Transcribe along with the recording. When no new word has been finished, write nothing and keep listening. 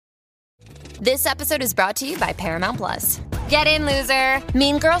This episode is brought to you by Paramount Plus. Get in, loser!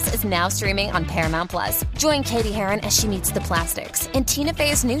 Mean Girls is now streaming on Paramount Plus. Join Katie Heron as she meets the plastics in Tina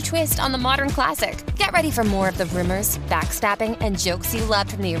Fey's new twist on the modern classic. Get ready for more of the rumors, backstabbing, and jokes you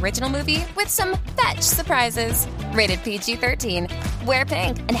loved from the original movie with some fetch surprises. Rated PG-13. Wear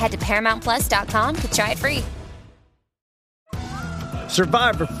pink and head to ParamountPlus.com to try it free.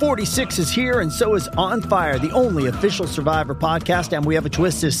 Survivor 46 is here, and so is On Fire, the only official Survivor podcast, and we have a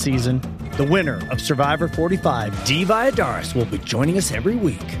twist this season. The winner of Survivor 45, Dee Valladares, will be joining us every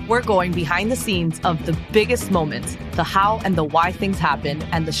week. We're going behind the scenes of the biggest moments, the how and the why things happen,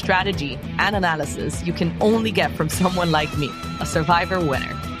 and the strategy and analysis you can only get from someone like me, a Survivor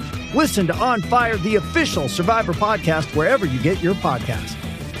winner. Listen to On Fire, the official Survivor podcast, wherever you get your podcast.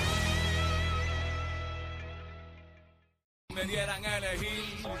 Me dieran a elegir,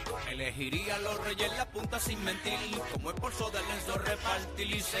 elegiría los reyes la punta sin mentir, como esposo del Enzo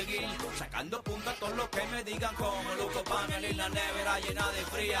repartir y seguir, sacando punta a todos los que me digan como Luco Panel y la nevera llena de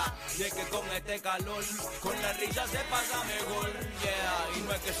fría, y es que con este calor, con la risa se pasa mejor, yeah, y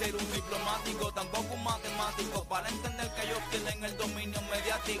no hay que ser un diplomático, tampoco un matemático, para entender que ellos tienen el dominio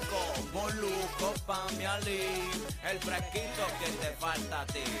mediático, Moluco, Pamiali, el fresquito que te falta a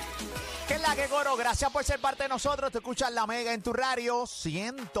ti. ¿Qué es la que, Coro? Gracias por ser parte de nosotros. Te escuchas La Mega en tu radio,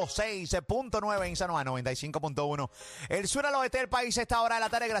 106.9 en San Juan, 95.1. El sur al oeste del país a esta hora de la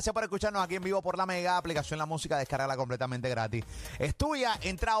tarde. Gracias por escucharnos aquí en vivo por La Mega. Aplicación La Música, descárgala completamente gratis. Es tuya.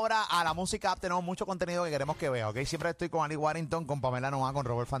 Entra ahora a La Música App. Tenemos mucho contenido que queremos que vea, ¿ok? Siempre estoy con Ali Warrington, con Pamela Noa, con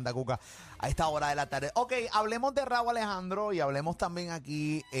Robert Fandacuca a esta hora de la tarde. Ok, hablemos de Raúl Alejandro y hablemos también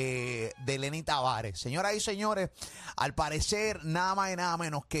aquí de Lenny Tavarez. Señoras y señores, al parecer, nada más y nada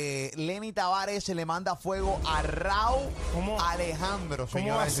menos que Lenny Tavarez se le manda fuego a Raúl Alejandro.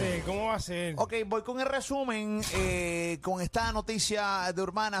 ¿Cómo va a ser? ¿Cómo va a ser? Ok, voy con el resumen, con esta noticia de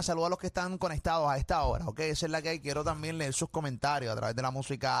Urbana. Saludos a los que están conectados a esta hora, ok, esa es la que hay. Quiero también leer sus comentarios a través de La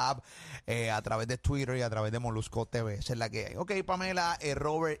Música App, a través de Twitter y a través de Molusco TV, esa es la que hay. Ok, Pamela,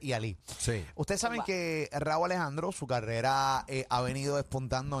 Robert y Ali. Sí. Ustedes saben que Raúl Alejandro, su carrera ha venido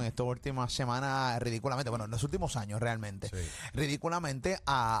despuntando en estas últimas semanas ridículamente, bueno, en los últimos años realmente, Sí. ridículamente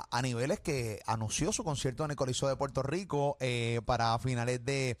a niveles que anunció su concierto en el Coliseo de Puerto Rico para finales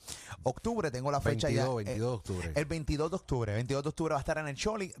de octubre. Tengo la fecha 22 ya. de octubre. El 22 de octubre. 22 de octubre va a estar en el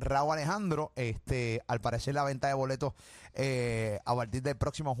Choli. Raúl Alejandro, al parecer la venta de boletos a partir del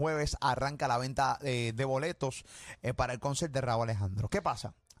próximo jueves arranca la venta de boletos para el concierto de Raúl Alejandro. ¿Qué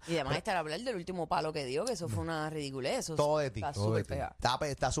pasa? Y además estar a hablar del último palo que dio, que eso fue una ridiculez. Eso Todo de ti. Está Todo súper de ti. pegado.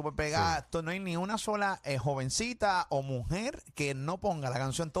 Está súper pegada. Sí. Esto no hay ni una sola jovencita o mujer que no ponga la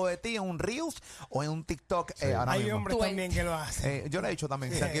canción Todo de ti en un Reels o en un TikTok ahora Hay mismo. hombres Tú también que lo hacen. Yo le he dicho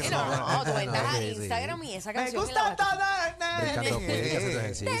también. Sí. tranquilo, No, tú entras a sí, Instagram y esa Me canción gusta la todo. Brincando pies, haciendo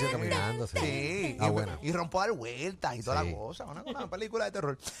ejercicio, caminando. Sí. Sí, Bueno. y rompo a dar vueltas y toda Sí. la cosa. Una película de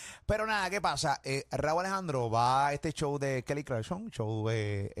terror. Pero nada, ¿qué pasa? Raúl Alejandro va a este show de Kelly Clarkson, show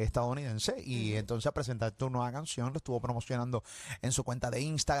estadounidense, y entonces a presentar tu nueva canción. Lo estuvo promocionando en su cuenta de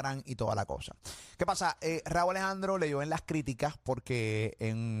Instagram y toda la cosa. ¿Qué pasa? Raúl Alejandro leyó en las críticas porque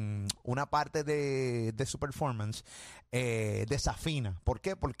en una parte de su performance desafina. ¿Por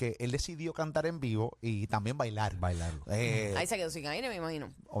qué? Porque él decidió cantar en vivo y también bailar. Ahí se quedó sin aire, me imagino.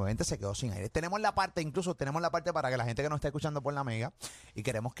 Obviamente se quedó sin aire. Tenemos la parte para que la gente que nos está escuchando por la Mega, y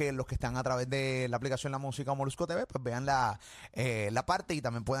queremos que los que están a través de la aplicación La Música o Molusco TV, pues vean la parte y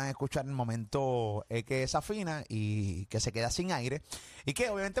también puedan escuchar el momento que desafina y que se queda sin aire, y que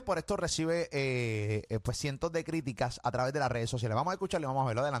obviamente por esto recibe pues cientos de críticas a través de las redes sociales. Vamos a escucharlo y vamos a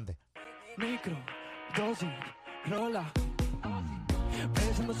verlo. Adelante. Micro, dosis, rola.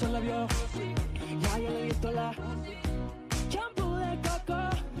 Pensando se la vio. Ya yo le he visto la. Champú de coco.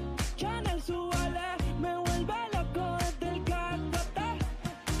 Chanel suele. Me vuelve loco desde el cacote.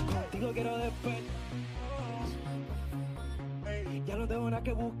 Contigo quiero después. Ya no tengo nada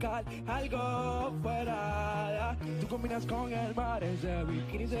que buscar. Algo fuera. Tú combinas con el mar. Ese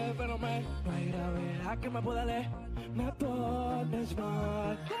bikini se fenómeno. No hay gravedad que me pueda leer. Me pones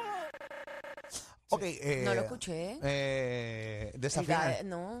mal. Ok, No lo escuché. Desafina.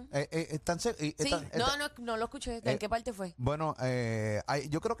 No. Sí, No lo escuché. ¿En qué parte fue? Bueno,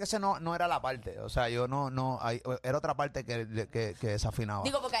 yo creo que ese no era la parte. O sea, era otra parte que desafinaba.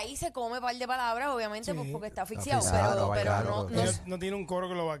 Digo, porque ahí se come un par de palabras, obviamente, Sí. pues porque está asfixiado. Claro, pero claro. no. No tiene un coro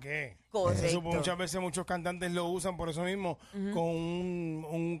que lo vaquee. Correcto. Eso muchas veces muchos cantantes lo usan por eso mismo, con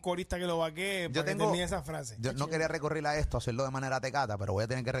un corista que lo vaquee para que termine esa frase. Yo no quería recurrir a esto, hacerlo de manera tecata, pero voy a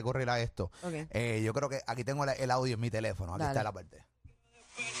tener que recurrir a esto. Ok. Yo creo que aquí tengo el audio en mi teléfono. Aquí Dale. está la parte.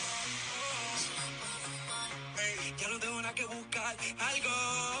 Ya no tengo nada que buscar, algo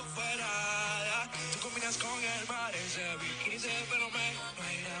fuera.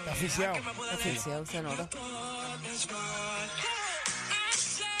 Está asfixiado. Oficial, se nota.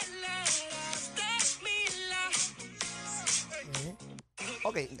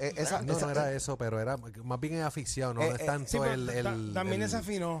 Ok, No era eso, pero era más bien es asfixiado, no es tanto Sí, pero también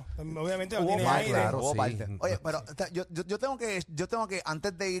desafinó. Obviamente no tiene parte, aire. claro, hubo sí. parte. Oye, pero yo tengo que,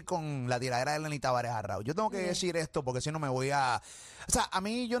 antes de ir con la tiradera de Lenny Tavarez a Raúl, yo tengo que decir esto porque si no me voy a... O sea, a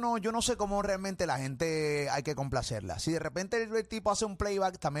mí yo no sé cómo realmente la gente hay que complacerla. Si de repente el tipo hace un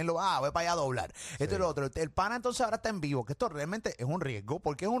playback, también voy para allá a doblar. Esto y lo otro. El pana entonces ahora está en vivo, que esto realmente es un riesgo.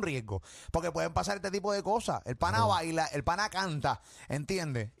 ¿Por qué es un riesgo? Porque pueden pasar este tipo de cosas. El pana baila, el pana canta,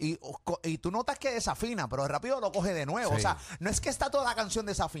 ¿entiendes? Y tú notas que desafina, pero rápido lo coge de nuevo. Sí. O sea, no es que está toda la canción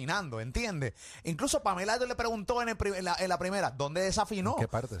desafinando, ¿entiendes? Incluso Pamela le preguntó en la primera, ¿dónde desafinó? ¿En qué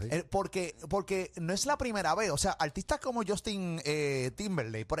parte? Sí. Porque no es la primera vez. O sea, artistas como Justin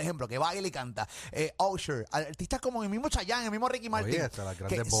Timberlake, por ejemplo, que baila y canta, Usher, artistas como el mismo Chayanne, el mismo Ricky Martin, hasta las que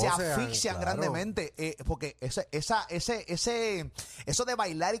grandes se voces, asfixian claro. grandemente, porque eso de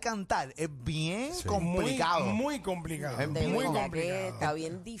bailar y cantar es bien complicado. Muy complicado. Es De muy verdad complicado. que está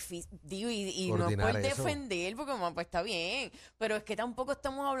bien difícil. Digo, y no es Coordinar por eso. defender, porque pues está bien. Pero es que tampoco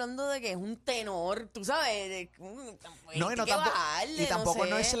estamos hablando de que es un tenor, tú sabes. No, y no que tampoco, bajarle, y tampoco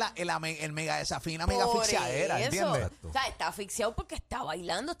no, sé. es el mega desafina, Por mega asfixiadera, eso. ¿entiendes? O sea, está asfixiado porque está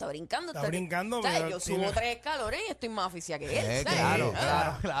bailando, está brincando. Está brincando, o sea, pero yo tiene- subo 3 escalones y estoy más asfixiada que él. ¿sabes? Claro,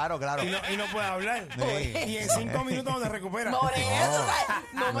 Ah. claro. Y no puede hablar. Sí. Y en 5 minutos no te recupera. Por eso, ¿sabes?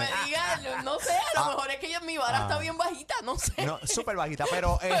 No me digas, no sé, a lo mejor es que mi vara está bien bajita, no sé. No, súper bajita,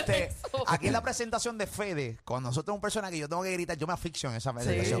 pero eso. aquí en la presentación de Fede, cuando nosotros tenemos un personaje que yo tengo que gritar, yo me asfixio en esa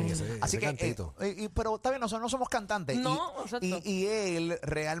presentación. Así ese que, cantito. pero está bien, nosotros no somos cantantes. No, exacto. y él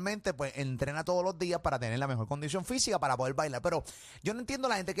realmente pues entrena todos los días para tener la mejor condición física para poder bailar. Pero yo no entiendo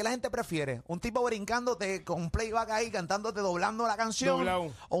la gente, ¿qué la gente prefiere? ¿Un tipo brincándote con un playback ahí, cantándote, doblando la canción?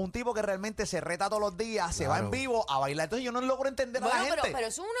 Doblado. ¿O un tipo que realmente se reta todos los días, se va en vivo a bailar? Entonces yo no logro entender a Bueno, la gente. pero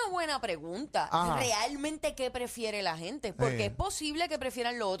eso es una buena pregunta. Ajá. ¿Realmente qué prefiere la gente? Porque Sí. es posible que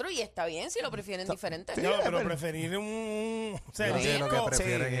prefieran lo otro y está bien si lo prefieren diferente. Sí, No, pero pero- preferir un... O sea, Yo sé lo que disco,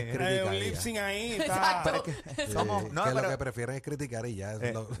 prefieren sí, es criticar. un y lip ya. sync ahí. Exacto. Sí, ¿Cómo? No, que pero- lo que prefieren es criticar y ya.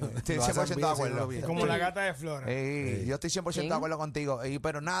 Sí, lo 100% hacen de bien, acuerdo. haciéndolo bien. Como la gata de Flora. Yo estoy 100% de acuerdo contigo.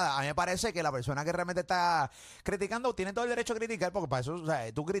 Pero nada, a mí me parece que la persona que realmente está criticando tiene todo el derecho a criticar porque para eso, o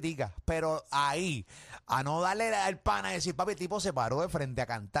sea, tú criticas. Pero ahí, a no darle al pana a decir, papi, el tipo se paró de frente a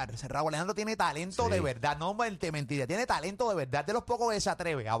cantar. Raúl Alejandro tiene talento de verdad, no mentira, tiene talento de verdad. De los pocos que se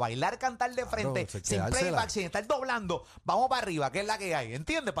atreve a bailar, cantar de frente, se sin quedársela. playback, sin estar doblando. Vamos para arriba, que es la que hay.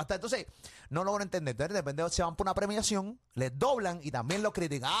 ¿Entiendes? Entonces, no logro entender. Entonces, de repente se van por una premiación, les doblan y también los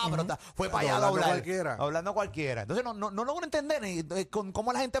critican. Pero fue para allá a Doblando doblar. cualquiera. Hablando cualquiera. Entonces no logro entender con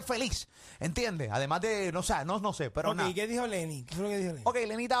cómo la gente es feliz. ¿Entiendes? Además de, no sé, pero Ok, nada. ¿y qué dijo Lenny? ¿Qué fue lo que dijo Lenny? Ok,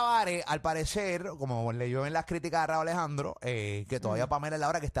 Lenny Tavarez, al parecer, como leyó en las críticas de Raúl Alejandro, que todavía Pamela es la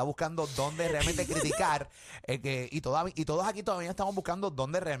hora que está buscando dónde realmente criticar, y todos aquí todavía estamos buscando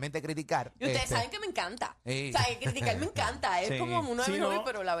dónde realmente criticar. Y ustedes saben que me encanta. Sí. O sea, que criticar me encanta. Es Sí. como uno de Sí, mis no, hobbies,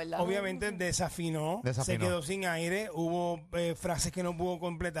 pero la verdad. Obviamente desafinó, se quedó sin aire, hubo frases que no pudo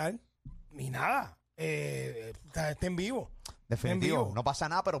completar y nada. Está en vivo. Definitivo, En vivo. no pasa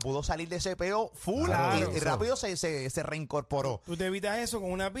nada, pero pudo salir de ese peo full Claro. y rápido se reincorporó. Tú te evitas eso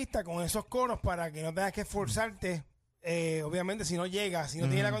con una pista, con esos coros, para que no tengas que esforzarte. Obviamente, si no llega, si no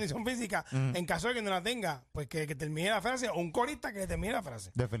tiene la condición física, en caso de que no la tenga, pues que termine la frase, o un corista que termine la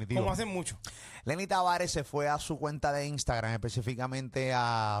frase. Definitivo. Como hacen mucho. Lenny Tavarez se fue a su cuenta de Instagram, específicamente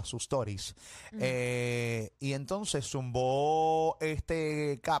a sus stories, y entonces zumbó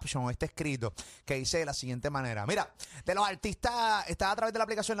este caption, este escrito, que dice de la siguiente manera. Mira, de los artistas, está a través de la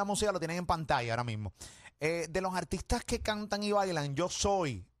aplicación La Música, lo tienen en pantalla ahora mismo. De los artistas que cantan y bailan, yo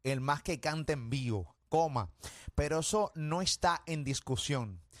soy el más que canta en vivo, pero eso no está en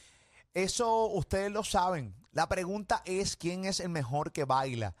discusión. Eso ustedes lo saben. La pregunta es quién es el mejor que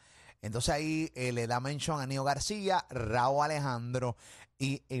baila. Entonces ahí le da mention a Nio García, Raúl Alejandro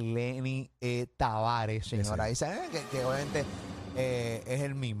y Lenny Tavarez, señora. Ahí saben que obviamente es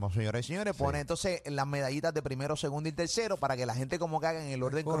el mismo, señores y señores. Pone entonces las medallitas de primero, segundo y tercero para que la gente como que haga en el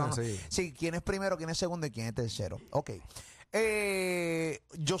orden cronológico. Sí, quién es primero, quién es segundo y quién es tercero. Ok.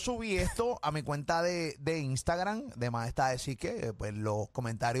 Yo subí esto a mi cuenta de Instagram. De más está decir que pues los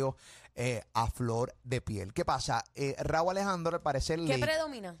comentarios a flor de piel. ¿Qué pasa? Raúl Alejandro, al parecer, ¿Qué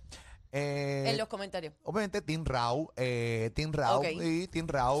predomina en los comentarios? obviamente Team Raúl, y Team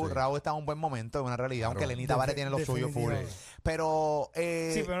Raúl. Sí. Raúl está en un buen momento, en una realidad, aunque Lenny Tavarez tiene lo suyo full. definitivamente. Pero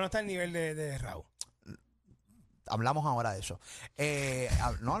Sí, pero no está al nivel de Raúl. hablamos ahora de eso.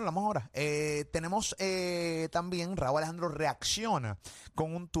 No, hablamos ahora. Tenemos también, Raúl Alejandro reacciona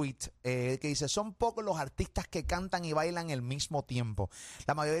con un tweet que dice, son pocos los artistas que cantan y bailan al mismo tiempo.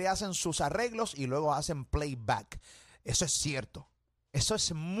 La mayoría hacen sus arreglos y luego hacen playback. Eso es cierto. Eso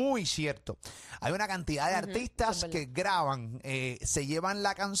es muy cierto. Hay una cantidad de artistas que graban, se llevan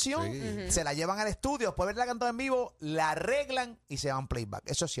la canción, se la llevan al estudio, después de verla cantar en vivo, la arreglan y se van playback.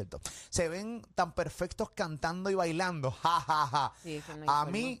 Eso es cierto. Se ven tan perfectos cantando y bailando. Ja, ja, ja. Sí, a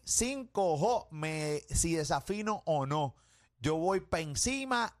mí, sin cojo, si desafino o no. Yo voy para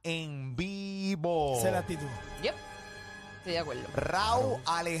encima en vivo. Esa es la actitud. Yep. Estoy de acuerdo. Raúl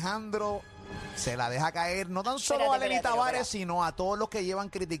Alejandro se la deja caer, no tan solo a Lenny Tavarez, sino a todos los que llevan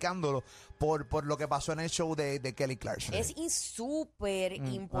criticándolo por lo que pasó en el show de Kelly Clarkson. Es súper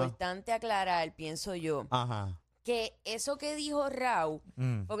importante aclarar, pienso yo, que eso que dijo Raúl,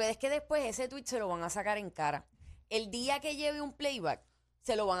 porque es que después ese tweet se lo van a sacar en cara. El día que lleve un playback,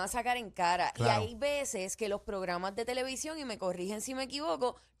 se lo van a sacar en cara. Claro. Y hay veces que los programas de televisión, y me corrigen si me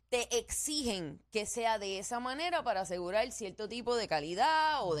equivoco, te exigen que sea de esa manera para asegurar cierto tipo de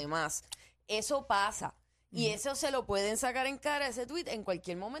calidad o demás. Eso pasa. Y eso se lo pueden sacar en cara, ese tweet, en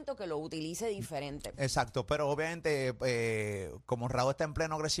cualquier momento que lo utilice diferente. Exacto, pero obviamente, como Raúl está en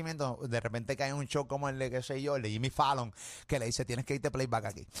pleno crecimiento, de repente cae un show como el de, qué sé yo, el de Jimmy Fallon, que le dice, tienes que irte playback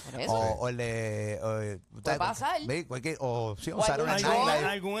aquí. Por eso. O el de... Puede pasar. O sí, O usar una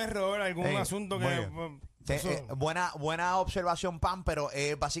Algún error, algún asunto que... buena observación, Pam, pero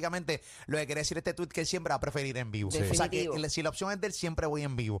básicamente lo que quiere decir este tweet que él siempre va a preferir en vivo. O sea que si la opción es de él, siempre voy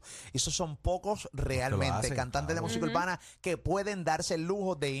en vivo. Y esos son pocos realmente cantantes de música urbana que pueden darse el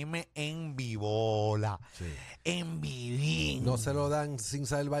lujo de irme en vivola. En vivín. No se lo dan sin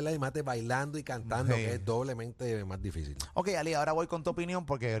saber bailar y mate bailando y cantando, que es doblemente más difícil. Ok, Ali, ahora voy con tu opinión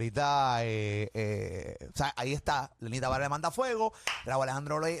porque ahorita o sea, ahí está, Lenny Tavarez le manda fuego, Raúl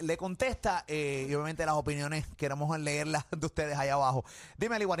Alejandro le contesta y obviamente las opiniones queremos leerlas de ustedes allá abajo.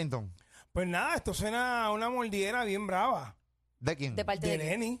 Dime, Ali Warrington. Pues nada, esto suena a una mordiera bien brava. ¿De quién? De parte De de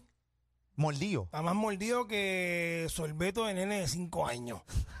Lenny. Mordido. Está más mordido que sorbeto de nene de 5 años.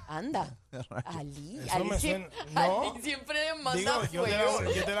 Anda. Ali. Eso me suena. No. Ali siempre le manda Digo,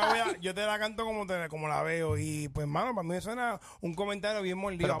 fuego. yo te la canto como la veo. Y pues, mano, para mí me suena un comentario bien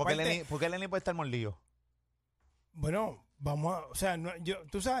mordido. Pero Aparte, ¿por qué Lenny puede estar mordido? bueno, vamos a... O sea,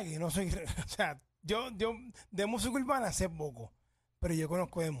 tú sabes que yo no soy... O sea, yo de música urbana sé poco, pero yo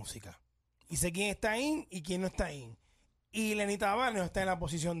conozco de música. Y sé quién está in y quién no está in. Y Lenny Tavarez no está en la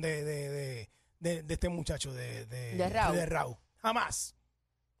posición de este muchacho, de Raúl. De Raúl. Jamás.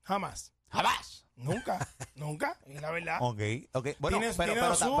 Nunca. Es la verdad. Ok. Bueno, tiene pero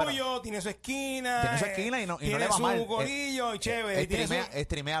lo suyo, tiene su esquina. Tiene su esquina y no tiene le va su mal. corillo y chévere.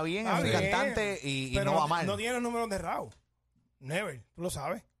 Streamea bien, es Está un bien, cantante y pero no va mal. No tiene los números de Raúl. Never. Tú lo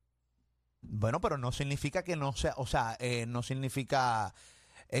sabes. Bueno, pero no significa que no sea, o sea, no significa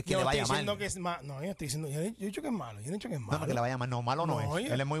que Yo le no vaya estoy diciendo mal. que es malo. No, yo estoy diciendo. Yo he dicho que es malo. Yo no he dicho que es malo. No, que le vaya mal. No, malo no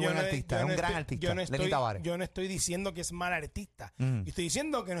es. Él es muy buen artista, es un gran artista. Lenny Tavarez. Yo no estoy diciendo que es mal artista. Yo estoy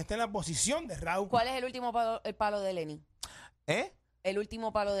diciendo que no está en la posición de Raúl. ¿Cuál es el último palo de Lenny? ¿Eh? El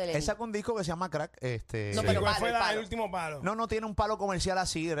último palo de Lenny. Él sacó un disco que se llama Crack. No, Sí, pero ¿cuál palo, fue el palo. el último palo? No tiene un palo comercial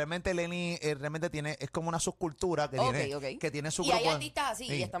así. Realmente Lenny realmente tiene, es como una subcultura que tiene su y grupo. hay artistas así,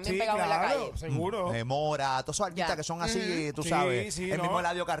 Sí. y están bien Sí, pegados en la claro, calle. seguro. Mora, todos esos artistas Ya. que son así, tú Sí, sabes. sí, el no. mismo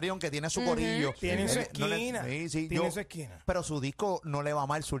Eladio Carrión que tiene su corillo. Tiene su No le- esquina. sí, Tiene su esquina. Pero su disco no le va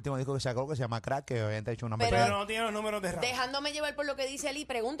mal, su último disco que sacó que se llama Crack, que obviamente ha hecho una Pero- Pero no tiene los números de Raúl. Dejándome llevar por lo que dice Ali,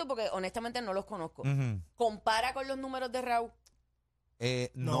 pregunto porque honestamente no los conozco. Ujú. ¿Compara con los números de Raúl?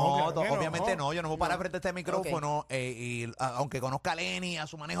 No, claro que obviamente no. no. Yo no voy a parar frente a este micrófono aunque conozca a Lenny, a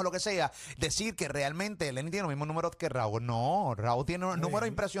su manejo, lo que sea, decir que realmente Lenny tiene los mismos números que Raúl. No, Raúl tiene un número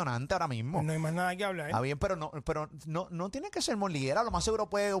impresionante ahora mismo. Pues no hay más nada que hablar. Está bien, pero no tiene que ser morliera. Lo más seguro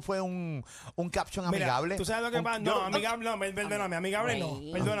fue un caption Mira, amigable. ¿tú sabes lo que pasa? No, amigable, no, perdóname, amigable no.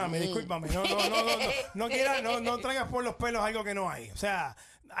 Ay. Perdóname, discúlpame. No traigas por los pelos algo que no hay. O sea,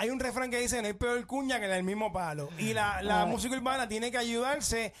 hay un refrán que dice, no hay peor cuña que el mismo palo. Y la música urbana tiene que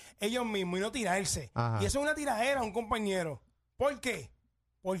ayudarse ellos mismos y no tirarse. Ajá. Y eso es una tiradera, un compañero. ¿Por qué?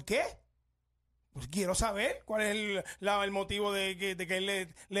 ¿Por qué? Pues quiero saber cuál es el motivo de que él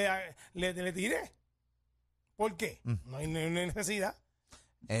le tire. ¿Por qué? No hay necesidad.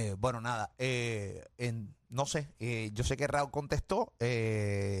 Bueno, nada. No sé. Yo sé que Raúl contestó.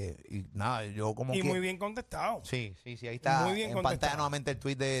 Y nada, yo como Y que... muy bien contestado. Sí. Ahí está Muy bien en contestado. pantalla nuevamente el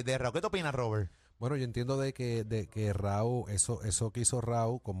tweet de Raúl. ¿Qué te opinas, Robert? Bueno, yo entiendo de que Raúl, eso que hizo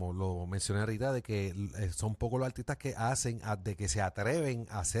Raúl, como lo mencioné ahorita, de que son pocos los artistas que de que se atreven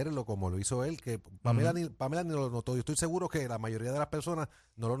a hacerlo como lo hizo él, que Pamela ni lo notó. Yo estoy seguro que la mayoría de las personas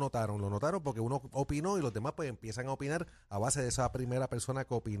no lo notaron porque uno opinó y los demás pues empiezan a opinar a base de esa primera persona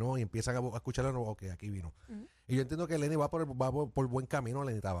que opinó y empiezan a escucharlo, ok, aquí vino. Y yo entiendo que Lenny va por buen camino,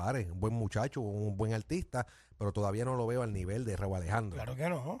 Lenny Tavarez, un buen muchacho, un buen artista, pero todavía no lo veo al nivel de Raúl Alejandro. Claro que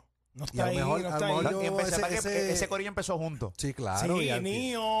no. No Y a está lo ahí, mejor- no a está lo ahí. mejor yo- Ese corillo empezó juntos. Sí, claro. Sí, y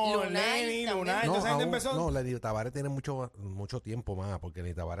Nio, Lunar Lenny, también. Lunar. No, Entonces gente empezó. no, Lenny Tavarez tiene mucho tiempo más, porque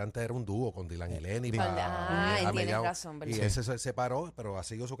Lenny Tavarez antes era un dúo con Dylan y Lenny. Tienes mediados. razón, ¿verdad? Y ese se separó, pero ha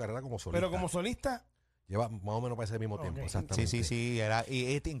seguido su carrera como solista. Pero como solista, Lleva más o menos para ese mismo tiempo, Ok. exactamente.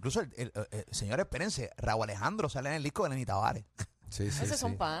 Sí. Incluso, señores, espérense, Raúl Alejandro sale en el disco de Lenny Tavares. Sí, Esos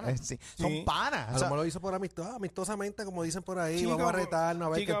son panas. Sí, Sí. son panas. A O lo sea, mejor lo hizo por amistosamente, como dicen por ahí. chico, Vamos a retarnos a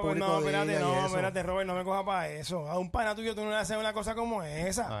ver que el público no, diga espérate, y no, eso. espérate, Robert, no me cojas para eso. A un pana tuyo tú no le haces una cosa como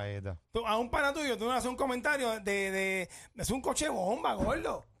esa. ahí está. A un pana tuyo tú no le haces un comentario es un coche bomba,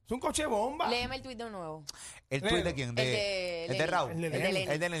 gordo. Es un coche bomba. Léeme el tuit de nuevo. ¿El tuit de quién? El de ¿El de Lenny. Raúl? El de Lenny.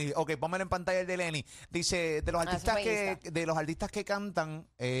 El de Lenny. Ok, pónmelo en pantalla el de Lenny. Dice, de los eso artistas me gusta. de los artistas que cantan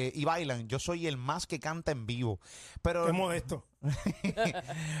y bailan, yo soy el más que canta en vivo. Pero, Qué modesto.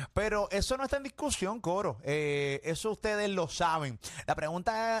 pero eso no está en discusión, Coro. Eso ustedes lo saben. La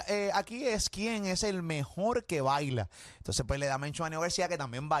pregunta aquí es quién es el mejor que baila. Entonces, pues le da mention a Neo García, que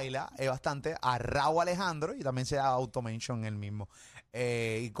también baila bastante, a Raúl Alejandro, y también se da auto-mention él mismo.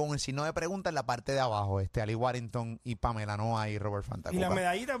 Y con el signo de pregunta en la parte de abajo, Ali Warrington y Pamela Noa y Robert Y Fantacupa. la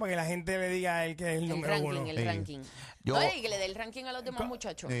medallita para que la gente le diga a él que es el El número ranking, uno. el Sí. ranking. Yo- No, y que le dé el ranking a los demás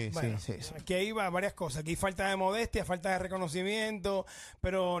muchachos. Sí, Bueno, sí. aquí hay varias cosas. Aquí hay falta de modestia, falta de reconocimiento.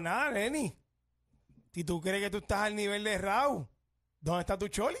 Pero nada, Lenny. Si tú crees que tú estás al nivel de Raúl, ¿dónde está tu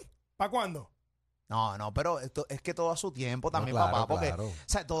choli? ¿Para cuándo? No, pero esto es que todo a su tiempo también, claro, papá, porque claro. o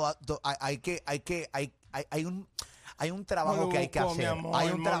sea, hay un trabajo que hay que Molusco, mi hacer. amor, hay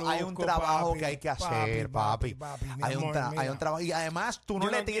un molusco, trabajo papi, que hay que papi, hacer, papi. mi Hay amor, hay mira. un trabajo. Y además, tú no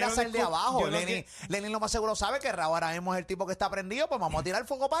Yo le no tiras quiero el de discu- abajo. yo no Lenny lo más seguro sabe que Raúl ahora mismo es el tipo que está prendido, pues vamos a tirar el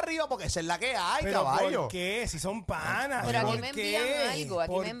fuego para arriba porque esa es la que hay, ¿Pero caballo. por qué? Si son panas. Pero aquí ¿por me qué? envían algo,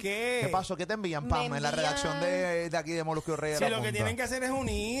 aquí ¿Por me- qué? ¿Qué pasó? ¿Qué te envían, Me Pam? En la envían- redacción de aquí de Molusco y Reyes Si de la lo que Punta. tienen que hacer es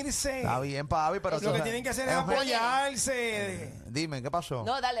unirse. Está bien, papi, pero... Lo que tienen que hacer es apoyarse. Dime, ¿qué pasó?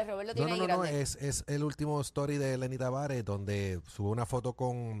 No, dale, Roberto No, tiene no, ahí no, no, grande. es el último story de Lenny Tavarez donde sube una foto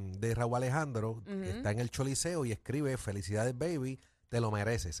de Raúl Alejandro, está en el Choliseo y escribe: felicidades baby, te lo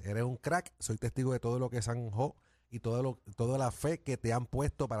mereces, eres un crack, soy testigo de todo lo que zanjó y toda la fe que te han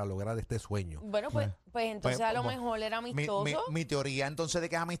puesto para lograr este sueño. Bueno, pues entonces Pues, a lo bueno, mejor era Mi, amistoso. mi teoría entonces de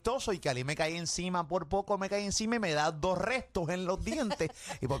que es amistoso y que Ali me cae encima, por poco me cae encima y me da 2 restos en los dientes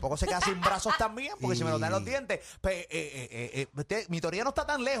y por poco se queda sin brazos también porque si me lo dan en los dientes pues, mi teoría no está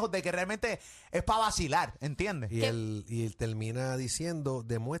tan lejos de que realmente es para vacilar, ¿entiendes? Y él termina diciendo: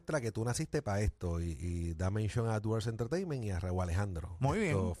 demuestra que tú naciste para esto, y da mention a Tavarez Entertainment y a Raúl Alejandro. Muy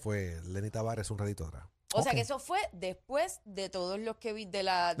bien. Esto fue Lenny Tavarez un ratito atrás. O sea Ok. que eso fue después de todos los que vi De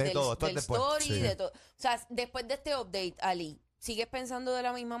del, todo, esto es del después. story, Sí. de todo. O sea, después de este update, Ali, ¿sigues pensando de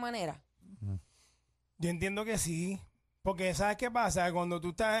la misma manera? Yo entiendo que sí. Porque ¿sabes qué pasa? Cuando tú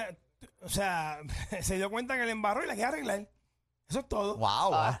estás... O sea, se dio cuenta que le embarró y la quiere arreglar. Eso es todo.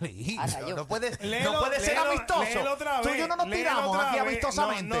 Wow, Ah, Ali, a rayos. no puede Léelo, ser léelo, amistoso. léelo otra Tú y vez, yo no nos léelo tiramos otra aquí vez.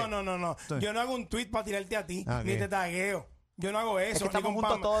 amistosamente. No. Yo no hago un tweet para tirarte a ti, Ok. ni te tagueo. Yo no hago eso. Es que ni estamos con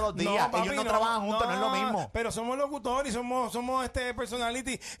juntos Pam- todos los días. Ellos no trabajan juntos, no es lo mismo. Pero somos locutores y somos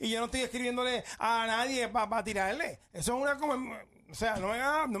personality y yo no estoy escribiéndole a nadie para tirarle. Eso es una... O sea, no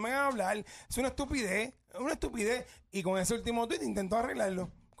me hagan hablar. Es una estupidez. Y con ese último tweet intento arreglarlo.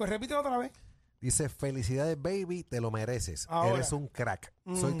 Pues repite otra vez. Dice: felicidades baby, te lo mereces, Ahora. eres un crack,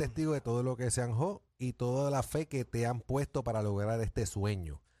 soy testigo de todo lo que se zanjó y toda la fe que te han puesto para lograr este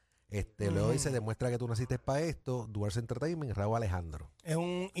sueño. Luego dice: demuestra que tú naciste para esto, Tavarez Entertainment, Raúl Alejandro. Es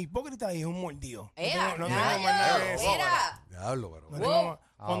un hipócrita y es un mordido. ¡Ea, No tengo más nada que decir. era! Diablo, pero... No Wow. tengo más-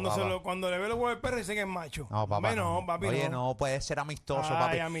 papá. cuando le ve los huevos al perro dice que es macho. No, papá. Hombre, no, papi. Oye, no puede ser amistoso,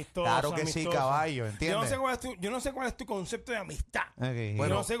 papi. Ay, amistoso, Claro que sí, amistoso. caballo, Yo ¿entiendes? no sé cuál es tu concepto de amistad. Ok. Yo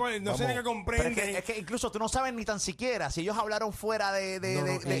Bueno, no sé no sé vamos. ni qué Pero es comprende. que incluso tú no sabes ni tan siquiera si ellos hablaron fuera de... No,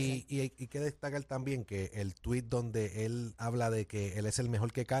 no, y hay que destacar también que el tweet donde él habla de que él es el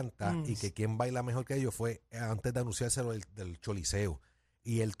mejor que canta y que quien baila mejor que ellos fue antes de anunciárselo del Choliseo.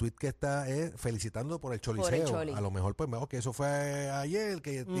 Y el tweet que está es felicitando por el choliseo. Choli. A lo mejor, pues, mejor que eso fue ayer,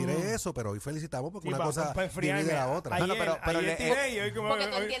 que tiré eso, pero hoy felicitamos porque Sí, una cosa divide de la otra. Ayer, pero ayer tiré y hoy como... Porque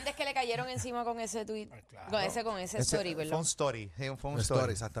tú entiendes que le cayeron encima con ese tweet, Claro. con ese story, Fue perdón. un story. Sí, fue un Story,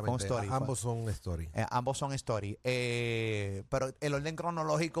 story. exactamente. Fue un story. Ambos son story. Ambos son story. Pero el orden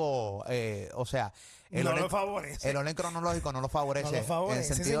cronológico, o sea... No lo favorece. El orden cronológico no lo favorece. No lo favorece,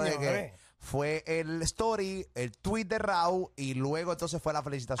 en el sentido de que señores. fue el story, el tweet de Raúl y luego entonces fue la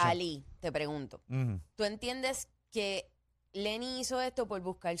felicitación. Ali, te pregunto, Ujú. ¿tú entiendes que Lenny hizo esto por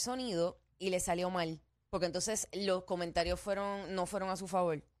buscar sonido y le salió mal? Porque entonces los comentarios no fueron a su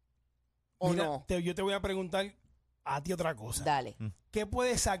favor. ¿O Mira, no? yo te voy a preguntar a ti otra cosa. Dale. ¿Qué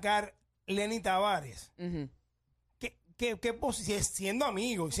puede sacar Lenny Tavarez? Ujú. Siendo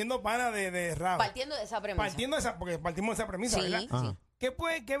amigo y siendo pana de Raúl. Partiendo de esa premisa. Porque partimos de esa premisa, Sí, ¿verdad? sí. Ajá.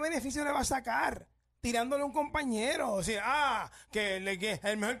 ¿Qué beneficio le va a sacar? Tirándole a un compañero. O sea, que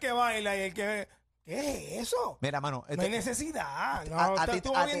el mejor que baila y el que... ¿Qué es eso? Mira, mano. No hay necesidad. No, a ti-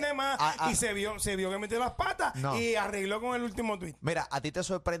 estuvo a bien ti- de más y se vio que metió las patas No. y arregló con el último tuit. Mira, a ti te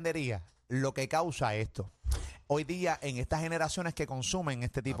sorprendería lo que causa esto. Hoy día, en estas generaciones que consumen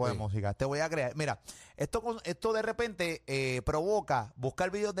este tipo de música, te voy a crear. Mira, esto de repente provoca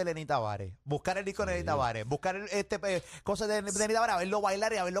buscar videos de Lenny Tavarez, buscar el disco de Lenny Tavarez, buscar cosas de Lenny Tavarez, a verlo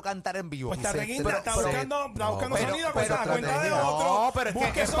bailar y a verlo cantar en vivo. Pues está Pero- reguinda, está pero- buscando pero- sonido pero a la cuenta de estrategia. otro. No, pero es que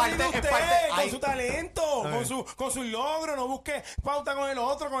busque es sonido parte- es usted, parte- con hay- su talento, con su logro, no busque pauta con el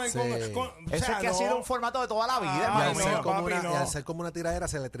otro, con el... Sí. o Eso sea, es que ha no. sido un formato de toda la vida, Ay, Y hermano al, no, ser mío. como papi, una, no. y al ser como una tiradera,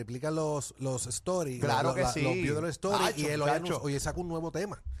 se le triplican los stories. Claro que los sí. views de los stories. Tacho, y él tacho. hoy saca un nuevo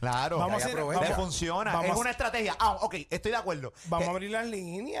tema. Claro, Vamos a que hacer- aprovecha. vamos- funciona. vamos Es a- una estrategia. Ok, estoy de acuerdo. Vamos Que- a abrir las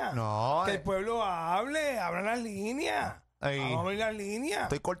líneas. No, Que el pueblo hable, abran las líneas. Ey. Vamos a abrir las líneas.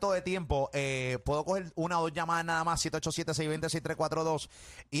 Estoy corto de tiempo. Puedo coger una o dos llamadas nada más, 787-620-6342.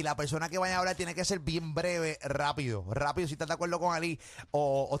 Y la persona que vaya a hablar tiene que ser bien breve, rápido. Rápido, si estás de acuerdo con Ali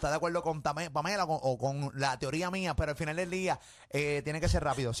o estás de acuerdo con Pamela o con la teoría mía, pero al final del día tiene que ser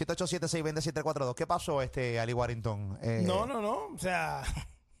rápido. 787-620-6342. ¿Qué pasó, Ali Warrington? No. O sea,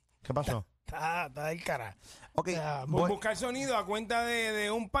 ¿Qué pasó? está del cara. Ok, O sea, voy- buscar sonido a cuenta de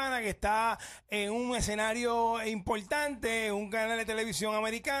un pana que está en un escenario importante, un canal de televisión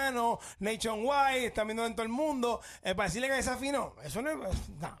americano, nationwide, están viendo en todo el mundo, para decirle que desafinó. Eso no es...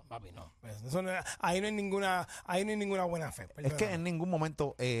 No, papi, no. Eso no es- ahí no hay ninguna buena fe. Es que perdóname. en ningún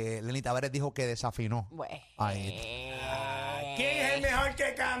momento Lenny Tavarez dijo que desafinó. Bueno. Ahí. ¿Quién es el mejor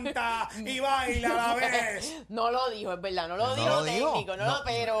que canta y baila a la vez? No lo dijo, es verdad, no lo No dijo lo dijo. técnico, No.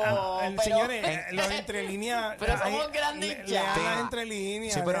 pero... Señores, los entre líneas. Pero somos grandes ya. Lean las entre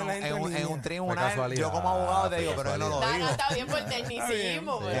líneas. Sí, pero lean las en entre un líneas. tribunal, casualidad, yo como abogado te digo, fue pero él no lo No, dijo. no, está bien por el tecnicismo, Está bien. En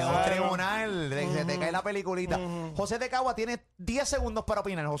pero... un Claro. tribunal, se te cae la peliculita. José de Cagua tiene 10 segundos para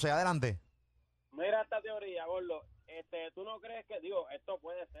opinar. José, adelante. Mira esta teoría, Gordo. ¿Tú no crees que, digo, esto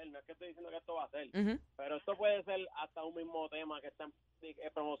puede ser, no es que estoy diciendo que esto va a ser, Ujú. pero esto puede ser hasta un mismo tema que están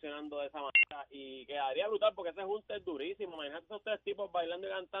promocionando de esa manera y quedaría brutal porque ese junte es durísimo. Imagínate esos tres tipos bailando y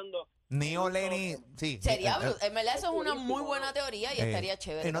cantando. Neo, Lenny, sí. Sería, en verdad eso es una muy Buenísimo, buena teoría y estaría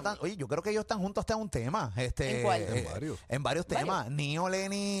chévere. no tan- también. oye, yo creo que ellos están juntos hasta en un tema. ¿En cuál? En varios. En varios temas. Neo,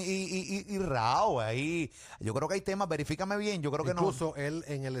 Lenny y Rao. Ahí, yo creo que hay temas, verifícame bien. Yo creo que Incluso él,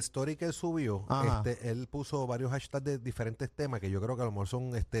 en el story que él subió, Ajá. él puso varios hashtags de diferentes temas que yo creo que a lo mejor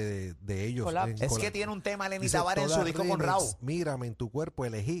son de ellos. Collab. no. Es que tiene un tema Lenny Dice, Tavarez en su "Todas disco con remix, Rao. Mírame en tu cuerpo,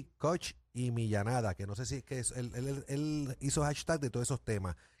 elegí Coach y Millanada, que no sé si es que él hizo hashtag de todos esos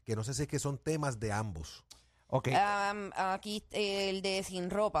temas, que no sé si es que son temas de ambos. Ok. Aquí el de Sin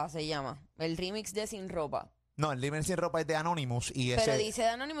Ropa se llama, el remix de Sin Ropa. No, el Limer Sin Ropa es de Anonymous y Pero ese... dice de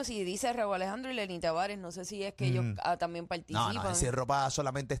Anonymous y dice Raúl Alejandro y Lenny Tavares. No sé si es que ellos también No, participan. no, en Sin Ropa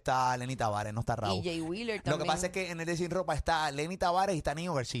solamente está Lenny Tavares, no está Raúl. Y Jay Wheeler Lo también. que pasa es que en el de Sin Ropa está Lenny Tavares y está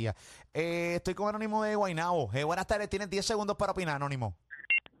Nino García. Estoy con Anónimo de Guaynabo. Buenas tardes, tienes 10 segundos para opinar, Anónimo.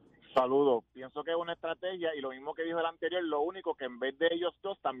 Saludos. Pienso que es una estrategia y lo mismo que dijo el anterior, lo único que en vez de ellos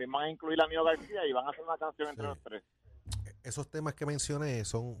dos también van a incluir a Nio García y van a hacer una canción entre Sí. los tres. Esos temas que mencioné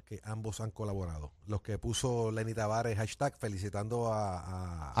son que ambos han colaborado. Los que puso Lenny Tavares, hashtag, felicitando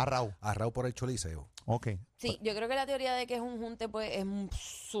A Raúl. a Raúl por el choliseo. Ok. Sí, yo creo que la teoría de que es un junte pues es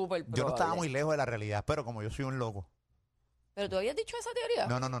súper probable. Yo no estaba muy lejos de la realidad, pero como yo soy un loco. ¿Pero tú habías dicho esa teoría?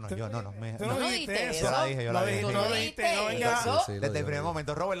 No, yo no. Tú no dijiste eso. Yo la dije, yo la dije. No lo dijiste, no venga. Desde el primer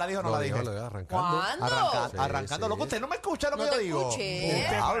momento. Robert la dijo, no la dije. Arrancando. ¿Cuándo? Arrancando, loco. Usted no me escucha lo que yo digo.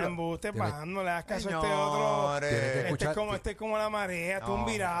 Embuste, no le das caso a este otro. Este es como la marea, tú un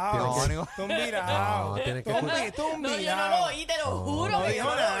virado. Tú un virado. Tú un No, yo no lo virado. oí, te lo juro. No que dijo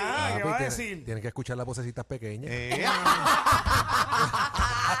yo no lo oí. nada. ¿Qué va a decir? Tienes que escuchar las vocecitas pequeñas. Y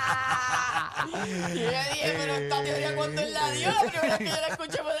yo dije, pero esta teoría cuando él la dio, la primera vez que yo la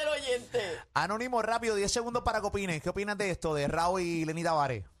escuché fue del oyente. Anónimo, rápido, 10 segundos para que opines. ¿Qué opinas de esto, de Raúl y Lenny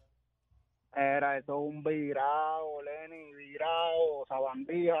Tavarez? Era eso un virado, Lenny, virado,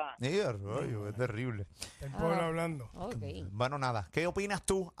 sabandija. Es terrible. El pueblo hablando. Okay. Bueno, nada. ¿Qué opinas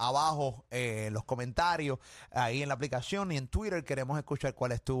tú? Abajo, en los comentarios, ahí en la aplicación y en Twitter. Queremos escuchar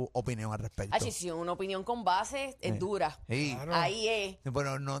cuál es tu opinión al respecto. Si una opinión con base es dura. Sí. Claro. Ahí es.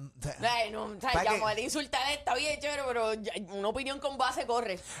 Bueno, no. Llamar a insultar está bien chévere, pero una opinión con base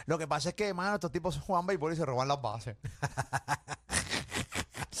corre. Lo que pasa es que, mano, estos tipos juegan béisbol y se roban las bases.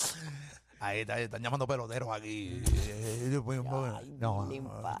 Ahí están llamando peloteros aquí. No,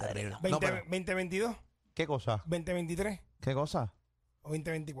 terrible. 2022, ¿Qué cosa? 2023 ¿Qué cosa? o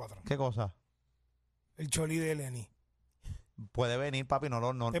 2024. ¿Qué cosa? El choli de Lenny. Puede venir, papi,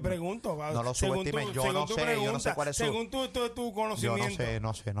 no Te pregunto, no lo subestimen. Yo no sé cuál es su... Según tu conocimiento. Yo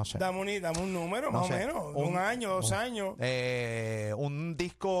no sé. Dame un número, más o menos. Un año, 2 años. Un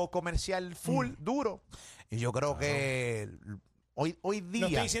disco comercial full, duro. Y yo creo que hoy día... No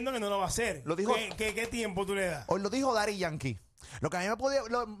estoy diciendo que no lo va a hacer. Lo dijo, ¿Qué tiempo tú le das? Hoy lo dijo Daddy Yankee. Lo que a mí me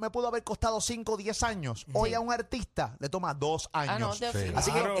pudo haber costado 5 o 10 años, hoy a un artista le toma 2 años.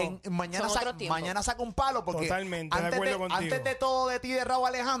 Así que mañana saca un palo porque totalmente, de acuerdo contigo. Antes de todo de ti, de Raúl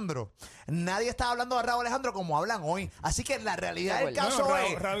Alejandro, nadie estaba hablando de Raúl Alejandro como hablan hoy. Así que la realidad del caso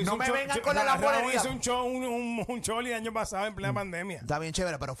es, no me vengan con la Raúl hizo un show el año pasado en plena pandemia. Está bien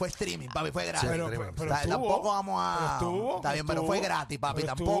chévere, pero fue streaming, papi, fue gratis. Pero tampoco vamos a... Está bien, pero fue gratis, papi,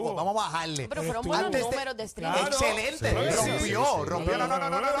 tampoco. Vamos a bajarle. Pero fueron buenos números de streaming. Excelente, rompió.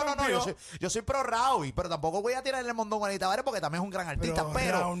 No. Yo soy pro Raúl, pero tampoco voy a tirarle el mondón a Lenny Tavarez porque también es un gran artista.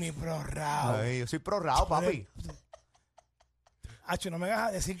 Pero pro Raúl. Ay, yo soy pro Raúl, papi. Hacho, no me vas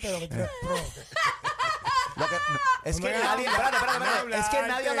a decir que lo que tú eres pro. Es que nadie, es que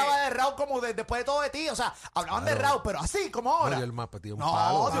nadie hablaba de Raúl como después de todo de ti. O sea, hablaban de Raúl, pero así como ahora. No, el mapa, tío, un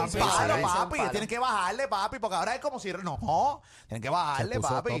palo, papi. Tienes que bajarle, papi, porque ahora es como si... No, tienen que bajarle,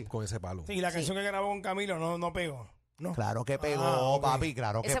 papi. Con ese palo. Sí, la canción que grabó con Camilo no pegó. No. Claro que pegó, papi,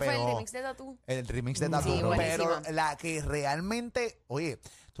 claro que Ese pegó. fue el remix de Tatú. El remix de Tatú. Sí, pero la que realmente, oye,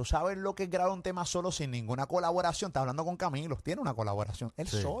 tú sabes lo que es grabar un tema solo sin ninguna colaboración. Estás hablando con Camilo, tiene una colaboración. Él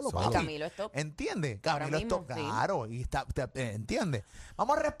solo, papi. Camilo es top. ¿Entiendes? Camilo es top, sí. claro. Y ¿entiendes?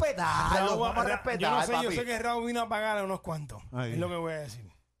 Vamos a respetarlo, vamos a respetar, yo no sé, papi. yo sé que Raúl vino a pagar a unos cuantos. Ay. Es lo que voy a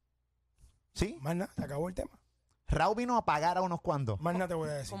decir. ¿Sí? Más nada, se acabó el tema. Raúl vino a pagar a unos cuantos. Más nada te voy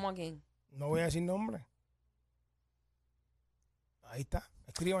a decir. ¿Cómo a quién? No voy a decir nombre. Ahí está,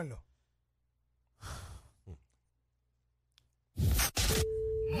 escríbanlo.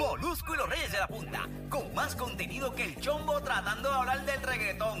 Molusco y los Reyes de la Punta, con más contenido que el Chombo tratando de hablar del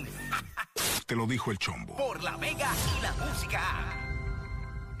reggaetón. Te lo dijo el Chombo. Por la Mega y la Música.